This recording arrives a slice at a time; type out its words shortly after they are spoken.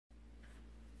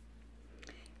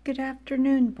Good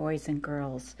afternoon, boys and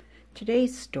girls.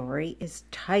 Today's story is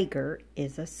Tiger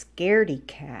is a Scaredy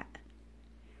Cat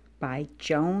by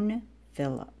Joan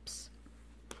Phillips.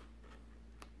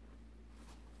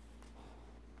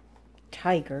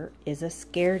 Tiger is a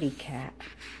scaredy cat.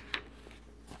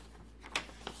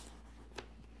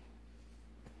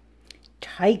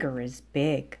 Tiger is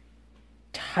big.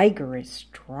 Tiger is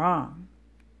strong.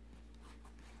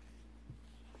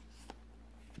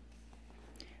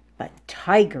 But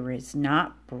Tiger is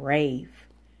not brave.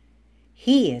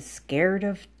 He is scared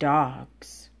of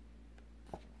dogs.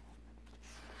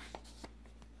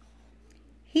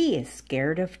 He is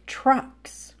scared of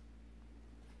trucks.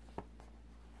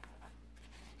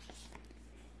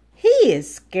 He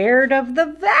is scared of the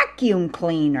vacuum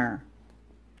cleaner.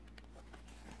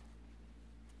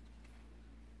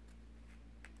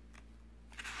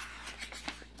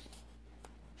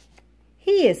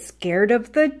 He is scared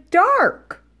of the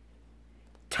dark.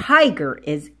 Tiger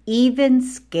is even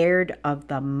scared of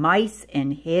the mice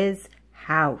in his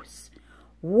house.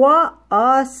 What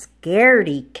a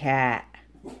scaredy cat!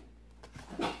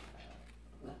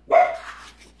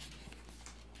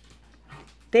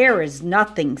 There is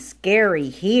nothing scary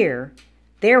here.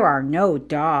 There are no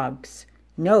dogs,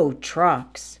 no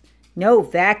trucks, no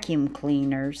vacuum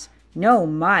cleaners, no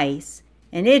mice,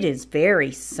 and it is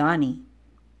very sunny.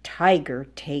 Tiger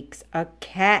takes a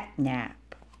cat nap.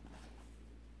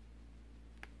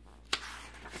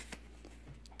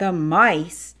 The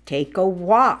mice take a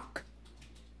walk.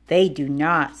 They do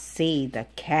not see the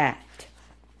cat.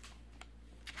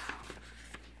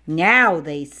 Now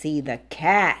they see the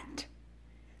cat.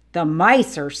 The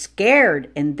mice are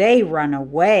scared and they run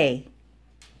away.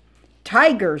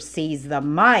 Tiger sees the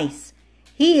mice.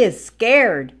 He is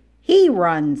scared. He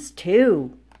runs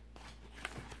too.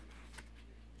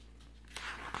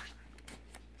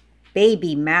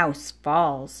 Baby Mouse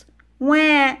falls.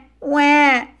 Wah,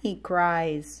 wah, he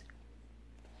cries.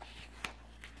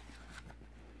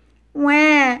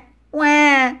 Wah,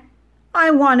 wah,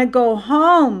 I want to go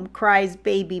home, cries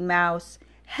Baby Mouse.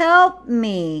 Help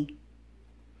me.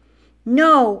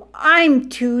 No, I'm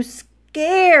too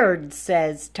scared,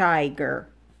 says Tiger.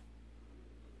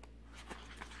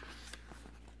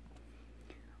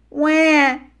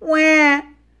 Wah, wah,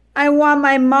 I want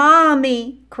my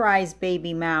mommy, cries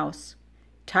Baby Mouse.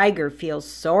 Tiger feels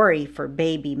sorry for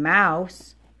Baby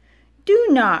Mouse. Do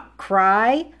not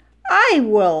cry. I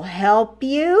will help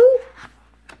you.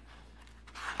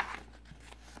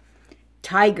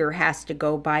 Tiger has to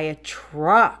go by a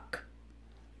truck.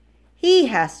 He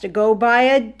has to go by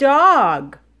a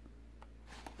dog.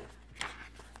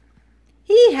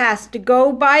 He has to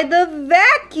go by the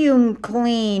vacuum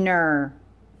cleaner.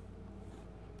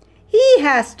 He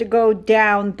has to go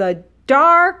down the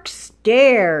dark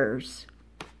stairs.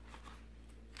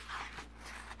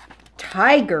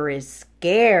 Tiger is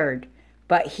scared,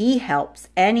 but he helps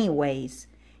anyways.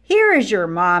 Here is your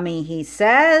mommy, he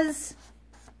says.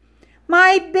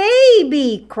 My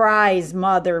baby, cries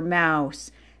Mother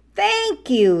Mouse. Thank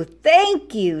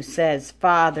you, says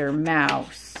Father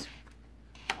Mouse.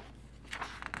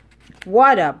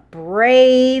 What a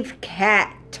brave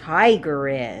cat Tiger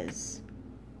is.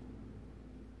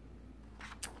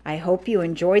 I hope you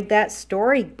enjoyed that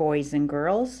story, boys and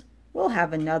girls. We'll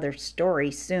have another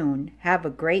story soon. Have a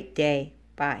great day.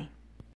 Bye.